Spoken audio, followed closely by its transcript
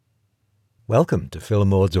Welcome to Phil and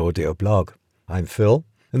Maud's audio blog. I'm Phil,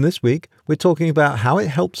 and this week we're talking about how it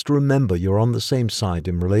helps to remember you're on the same side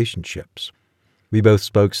in relationships. We both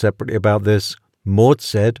spoke separately about this. Maud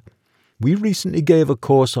said, "We recently gave a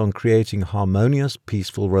course on creating harmonious,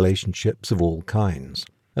 peaceful relationships of all kinds."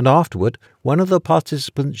 And afterward, one of the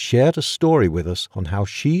participants shared a story with us on how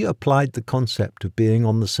she applied the concept of being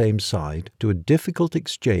on the same side to a difficult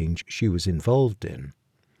exchange she was involved in.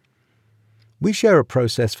 We share a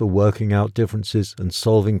process for working out differences and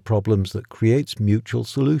solving problems that creates mutual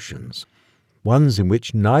solutions, ones in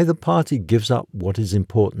which neither party gives up what is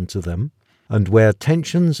important to them, and where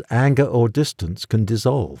tensions, anger, or distance can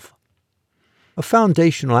dissolve. A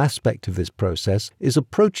foundational aspect of this process is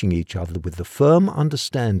approaching each other with the firm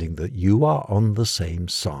understanding that you are on the same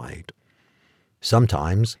side.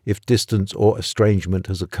 Sometimes, if distance or estrangement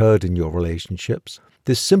has occurred in your relationships,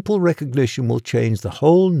 this simple recognition will change the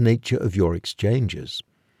whole nature of your exchanges.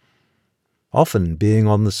 Often, being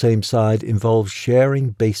on the same side involves sharing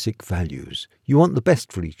basic values. You want the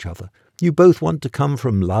best for each other. You both want to come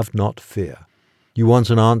from love, not fear. You want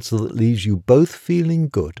an answer that leaves you both feeling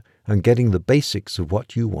good and getting the basics of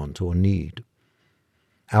what you want or need.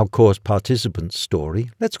 Our course participant's story,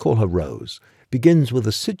 let's call her Rose, begins with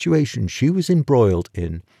a situation she was embroiled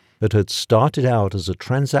in that had started out as a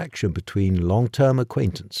transaction between long-term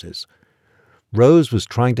acquaintances. Rose was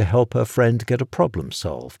trying to help her friend get a problem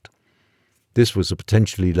solved. This was a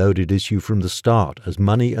potentially loaded issue from the start, as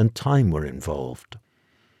money and time were involved.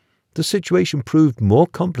 The situation proved more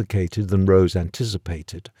complicated than Rose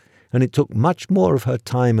anticipated, and it took much more of her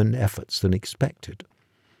time and efforts than expected.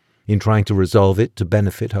 In trying to resolve it to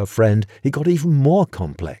benefit her friend, it got even more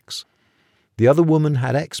complex. The other woman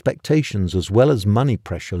had expectations as well as money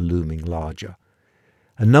pressure looming larger.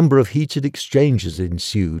 A number of heated exchanges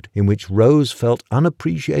ensued in which Rose felt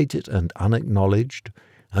unappreciated and unacknowledged,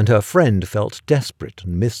 and her friend felt desperate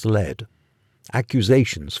and misled.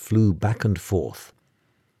 Accusations flew back and forth.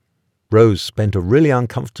 Rose spent a really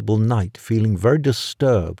uncomfortable night feeling very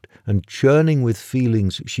disturbed and churning with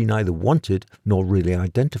feelings she neither wanted nor really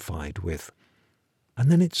identified with.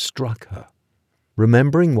 And then it struck her.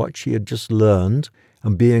 Remembering what she had just learned,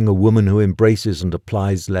 and being a woman who embraces and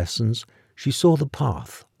applies lessons, she saw the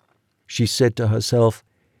path. She said to herself,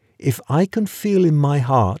 "If I can feel in my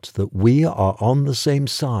heart that we are on the same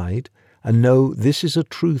side, and know this is a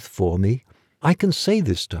truth for me, I can say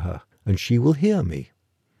this to her, and she will hear me."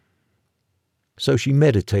 So she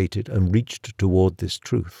meditated and reached toward this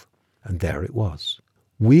truth, and there it was.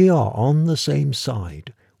 We are on the same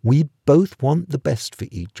side. We both want the best for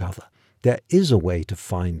each other. There is a way to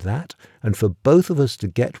find that, and for both of us to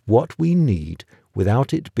get what we need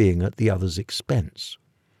without it being at the other's expense.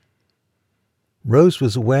 Rose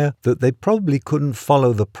was aware that they probably couldn't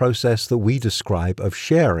follow the process that we describe of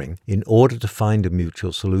sharing in order to find a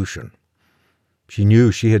mutual solution. She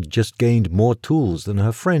knew she had just gained more tools than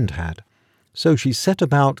her friend had, so she set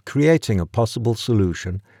about creating a possible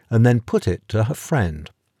solution and then put it to her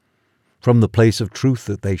friend. From the place of truth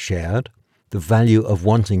that they shared, the value of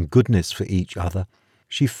wanting goodness for each other,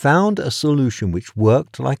 she found a solution which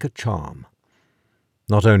worked like a charm.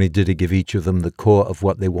 Not only did it give each of them the core of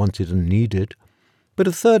what they wanted and needed, but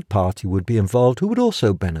a third party would be involved who would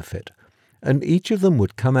also benefit, and each of them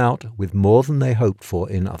would come out with more than they hoped for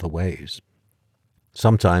in other ways.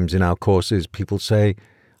 Sometimes in our courses people say,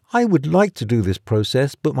 "I would like to do this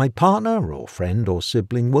process, but my partner or friend or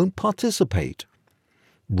sibling won't participate."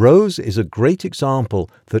 Rose is a great example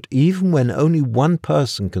that even when only one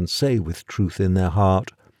person can say with truth in their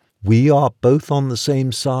heart, "We are both on the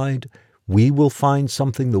same side," we will find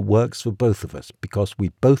something that works for both of us because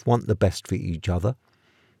we both want the best for each other.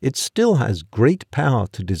 It still has great power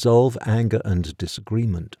to dissolve anger and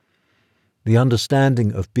disagreement. The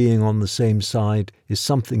understanding of being on the same side is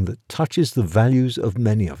something that touches the values of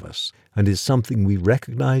many of us and is something we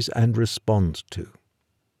recognize and respond to.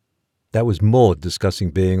 That was Maud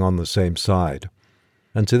discussing being on the same side.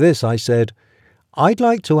 And to this I said, I'd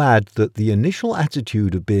like to add that the initial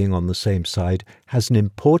attitude of being on the same side has an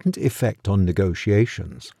important effect on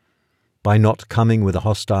negotiations. By not coming with a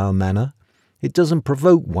hostile manner, it doesn't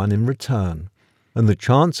provoke one in return, and the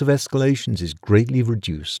chance of escalations is greatly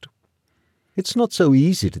reduced. It's not so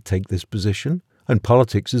easy to take this position, and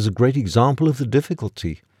politics is a great example of the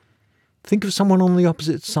difficulty. Think of someone on the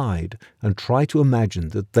opposite side and try to imagine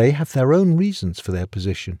that they have their own reasons for their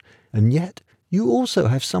position, and yet you also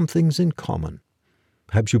have some things in common.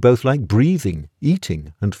 Perhaps you both like breathing,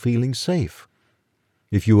 eating, and feeling safe.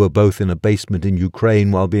 If you were both in a basement in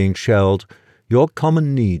Ukraine while being shelled, your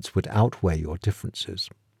common needs would outweigh your differences.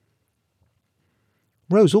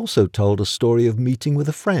 Rose also told a story of meeting with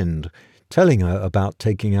a friend, telling her about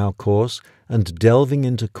taking our course and delving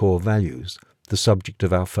into core values, the subject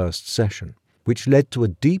of our first session, which led to a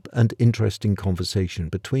deep and interesting conversation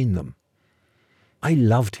between them. I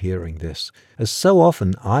loved hearing this, as so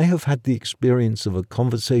often I have had the experience of a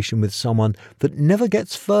conversation with someone that never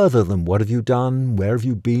gets further than what have you done, where have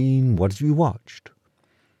you been, what have you watched.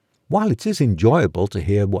 While it is enjoyable to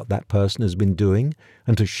hear what that person has been doing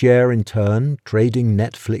and to share in turn, trading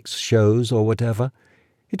Netflix shows or whatever,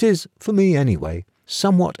 it is, for me anyway,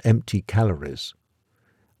 somewhat empty calories.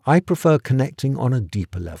 I prefer connecting on a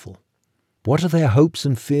deeper level. What are their hopes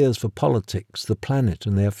and fears for politics, the planet,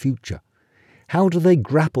 and their future? How do they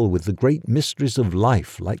grapple with the great mysteries of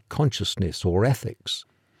life like consciousness or ethics?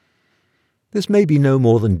 This may be no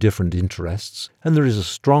more than different interests, and there is a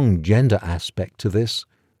strong gender aspect to this.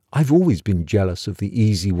 I've always been jealous of the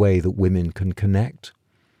easy way that women can connect.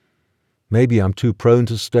 Maybe I'm too prone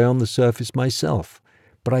to stay on the surface myself,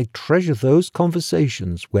 but I treasure those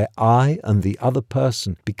conversations where I and the other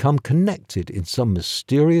person become connected in some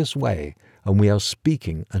mysterious way and we are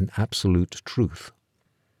speaking an absolute truth.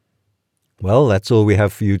 Well, that's all we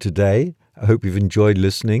have for you today. I hope you've enjoyed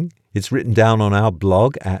listening. It's written down on our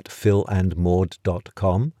blog at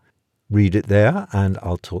philandmaud.com. Read it there, and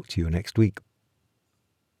I'll talk to you next week.